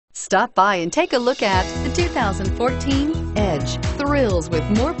Stop by and take a look at the 2014 Edge. Thrills with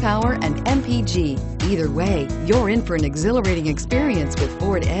more power and MPG. Either way, you're in for an exhilarating experience with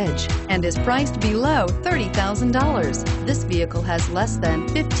Ford Edge and is priced below $30,000. This vehicle has less than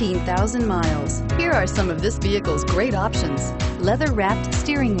 15,000 miles. Here are some of this vehicle's great options: leather-wrapped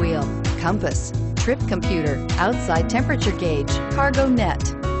steering wheel, compass, trip computer, outside temperature gauge, cargo net,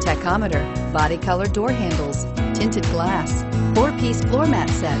 tachometer, body color door handles, tinted glass, 4-piece floor mat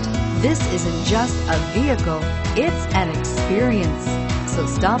set. This isn't just a vehicle, it's an experience. So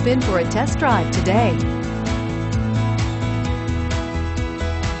stop in for a test drive today.